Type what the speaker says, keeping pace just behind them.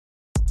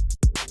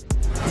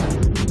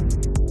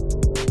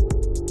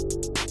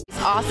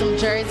awesome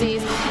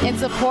jerseys and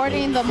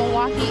supporting the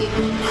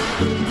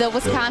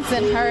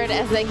Wisconsin herd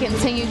as they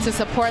continue to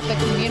support the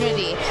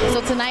community.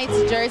 So tonight's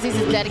jerseys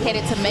is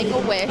dedicated to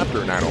Make-A-Wish.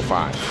 After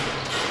 9:05.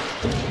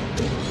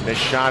 This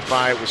shot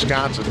by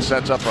Wisconsin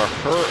sets up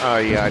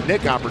a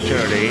nick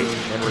opportunity,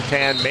 and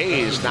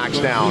Rathan-Mayes knocks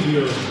down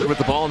with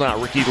the ball now.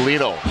 Ricky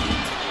Lito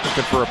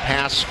looking for a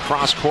pass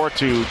cross court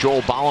to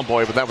Joel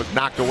Bollenboy, but that was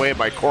knocked away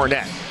by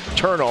Cornett.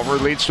 Turnover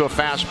leads to a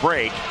fast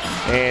break,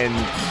 and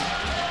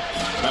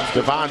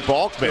Devon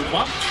Balkman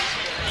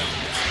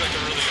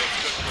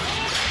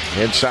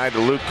inside to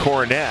Luke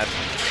Cornett,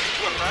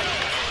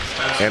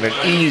 and an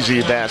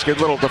easy basket.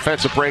 Little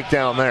defensive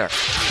breakdown there.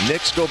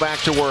 Knicks go back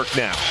to work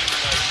now.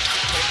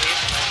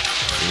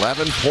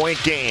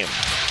 11-point game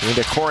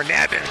into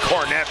Cornett, and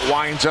Cornett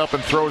winds up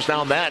and throws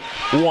down that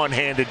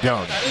one-handed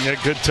dunk. Yeah,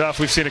 good tough.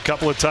 We've seen a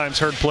couple of times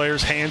herd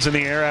players hands in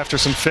the air after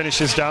some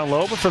finishes down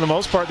low, but for the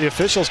most part the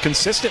officials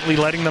consistently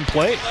letting them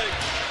play.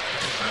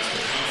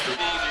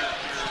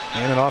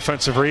 And an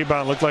offensive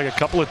rebound. Looked like a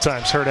couple of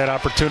times Herd had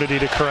opportunity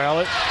to corral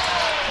it.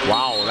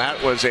 Wow,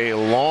 that was a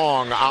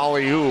long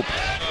alley-oop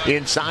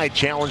inside,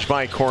 challenged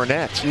by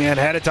Cornett. And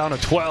had it down to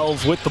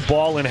 12 with the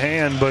ball in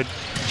hand, but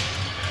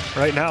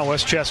right now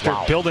Westchester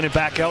building it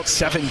back out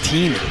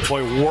 17.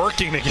 Boy,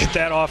 working to get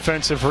that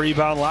offensive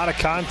rebound. A lot of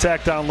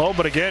contact down low,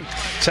 but again,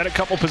 said a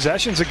couple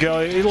possessions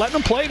ago, he letting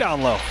them play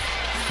down low.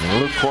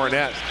 And Luke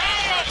Cornett.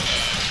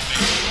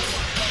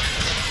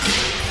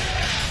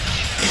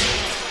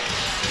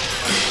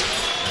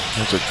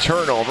 It's a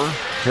turnover.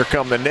 Here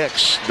come the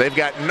Knicks. They've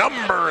got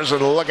numbers,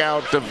 and look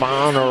out,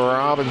 Devon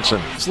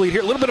Robinson. This lead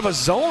here, a little bit of a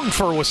zone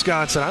for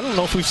Wisconsin. I don't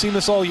know if we've seen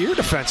this all year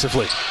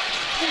defensively.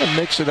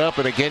 Mix it up,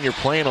 and again, you're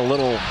playing a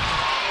little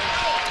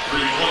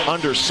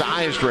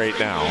undersized right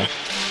now.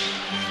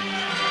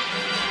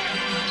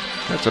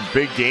 That's a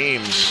big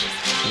games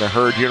in the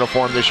Herd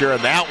uniform this year,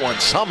 and that one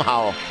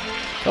somehow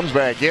comes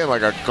back in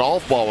like a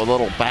golf ball with a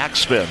little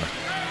backspin.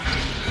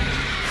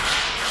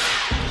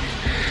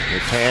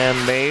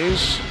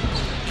 Rathan-Mayes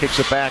kicks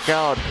it back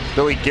out.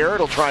 Billy Garrett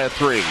will try a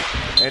three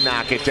and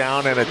knock it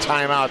down, and a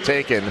timeout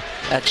taken.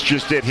 X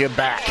just did him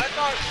back.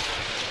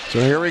 So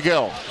here we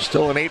go.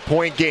 Still an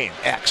 8-point game.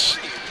 X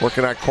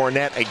working on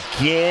Cornett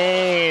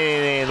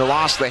again and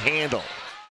lost the handle.